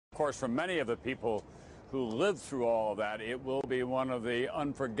course, for many of the people who lived through all of that, it will be one of the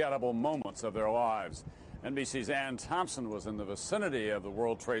unforgettable moments of their lives. NBC's Ann Thompson was in the vicinity of the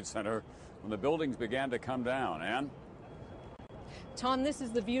World Trade Center when the buildings began to come down. Ann? Tom, this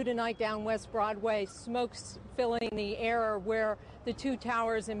is the view tonight down West Broadway. Smoke's filling the air where the two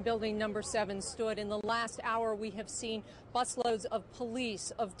towers in building number 7 stood. In the last hour, we have seen busloads of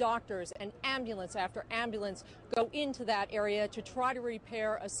police, of doctors, and ambulance after ambulance go into that area to try to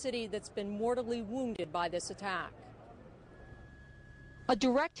repair a city that's been mortally wounded by this attack. A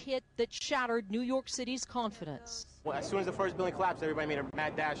direct hit that shattered New York City's confidence. Well, as soon as the first building collapsed, everybody made a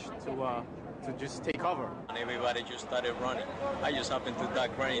mad dash to just take cover. And everybody just started running. I just happened to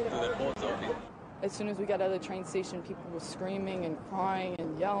duck right into the post office. As soon as we got out of the train station, people were screaming and crying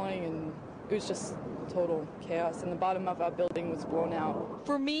and yelling, and it was just total chaos, and the bottom of our building was blown out.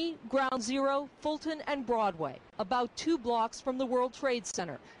 For me, Ground Zero, Fulton and Broadway, about 2 blocks from the World Trade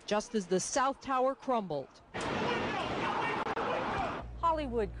Center, just as the South Tower crumbled.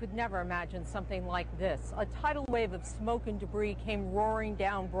 Hollywood could never imagine something like this. A tidal wave of smoke and debris came roaring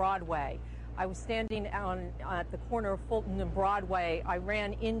down Broadway. I was standing at the corner of Fulton and Broadway. I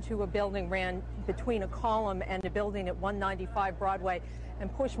ran into a building, ran between a column and a building at 195 Broadway,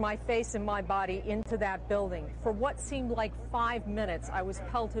 and pushed my face and my body into that building. For what seemed like 5 minutes, I was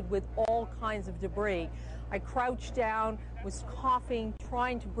pelted with all kinds of debris. I crouched down, was coughing,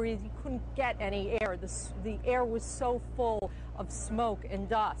 trying to breathe. You couldn't get any air. The air was so full of smoke and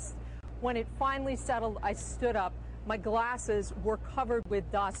dust. When it finally settled, I stood up. My glasses were covered with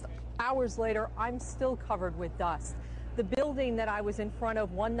dust. Hours later, I'm still covered with dust. The building that I was in front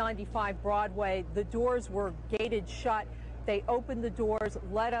of, 195 Broadway, the doors were gated shut. They opened the doors,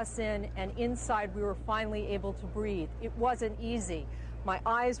 let us in, and inside we were finally able to breathe. It wasn't easy. My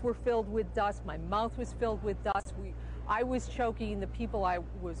eyes were filled with dust. My mouth was filled with dust. I was choking. The people I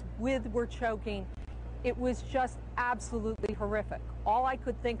was with were choking. It was just absolutely horrific. All I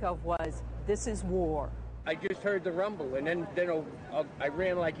could think of was, this is war. I just heard the rumble, and then I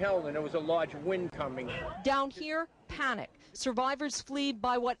ran like hell, and there was a large wind coming. Down here, panic. Survivors flee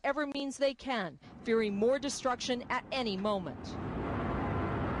by whatever means they can, fearing more destruction at any moment.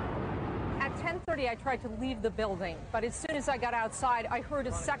 At 10:30, I tried to leave the building, but as soon as I got outside, I heard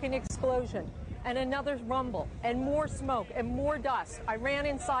a second explosion and another rumble and more smoke and more dust. I ran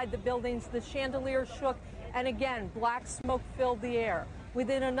inside the buildings, the chandelier shook, and again, black smoke filled the air.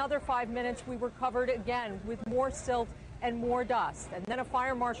 Within another 5 minutes, we were covered again with more silt and more dust. And then a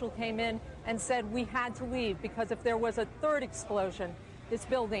fire marshal came in and said we had to leave because if there was a third explosion, this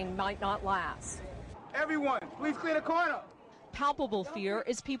building might not last. Everyone, please clear the corner. Palpable fear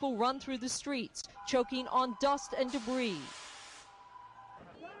as people run through the streets, choking on dust and debris.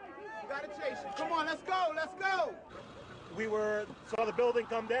 You gotta chase it. Come on, let's go, let's go. We saw the building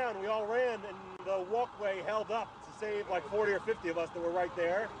come down. We all ran, and the walkway held up to save like 40 or 50 of us that were right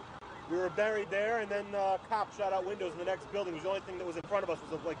there. We were buried there, and then cops shot out windows in the next building. The only thing that was in front of us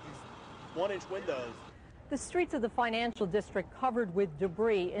was like these 1-inch windows. The streets of the financial district covered with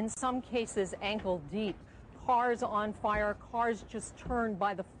debris, in some cases ankle deep. Cars on fire, cars just turned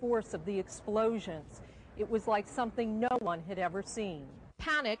by the force of the explosions. It was like something no one had ever seen.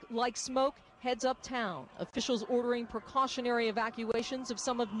 Panic, like smoke, heads uptown. Officials ordering precautionary evacuations of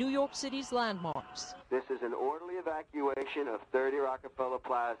some of New York City's landmarks. This is an orderly evacuation of 30 Rockefeller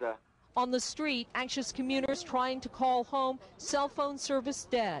Plaza. On the street, anxious commuters trying to call home, cell phone service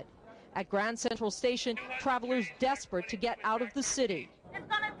dead. At Grand Central Station, travelers desperate to get out of the city. It's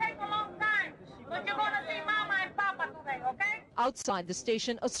going to take a long time, but you're going to see Mama and Papa today, okay? Outside the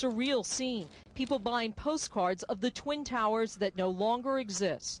station, a surreal scene. People buying postcards of the Twin Towers that no longer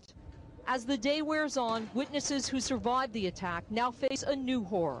exist. As the day wears on, witnesses who survived the attack now face a new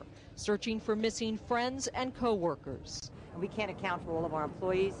horror, searching for missing friends and co-workers. We can't account for all of our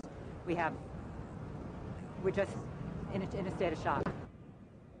employees. We're just in a state of shock.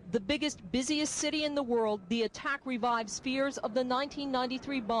 The biggest, busiest city in the world, the attack revives fears of the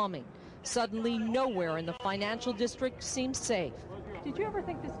 1993 bombing. Suddenly, nowhere in the financial district seems safe. Did you ever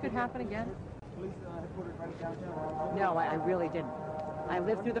think this could happen again? No, I really didn't. I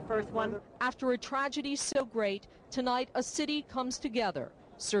lived through the first one. After a tragedy so great, tonight a city comes together,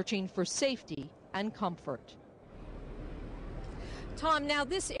 searching for safety and comfort. Tom, now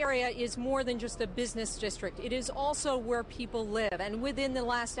this area is more than just a business district. It is also where people live. And within the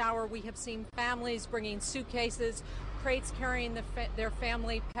last hour, we have seen families bringing suitcases, crates carrying their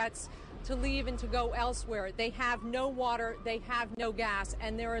family pets to leave and to go elsewhere. They have no water, they have no gas,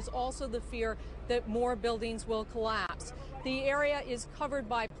 and there is also the fear that more buildings will collapse. The area is covered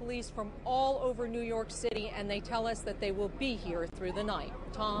by police from all over New York City, and they tell us that they will be here through the night.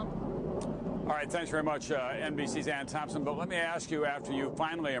 Tom? All right, thanks very much, NBC's Ann Thompson. But let me ask you, after you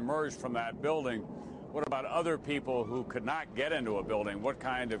finally emerged from that building, what about other people who could not get into a building? What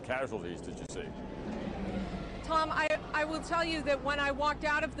kind of casualties did you see? Tom, I will tell you that when I walked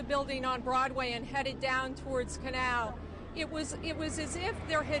out of the building on Broadway and headed down towards Canal, it was as if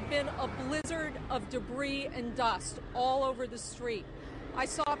there had been a blizzard of debris and dust all over the street. I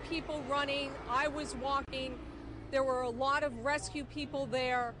saw people running. I was walking. There were a lot of rescue people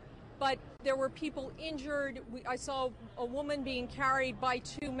there, but there were people injured. I saw a woman being carried by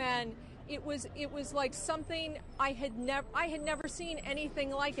two men. It was like something I had never seen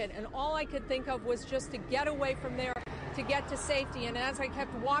anything like it, and all I could think of was just to get away from there, to get to safety. And as I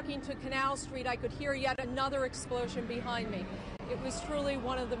kept walking to Canal Street, I could hear yet another explosion behind me. It was truly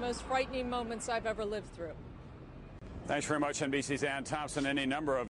one of the most frightening moments I've ever lived through. Thanks very much, NBC's Ann Thompson. Any number of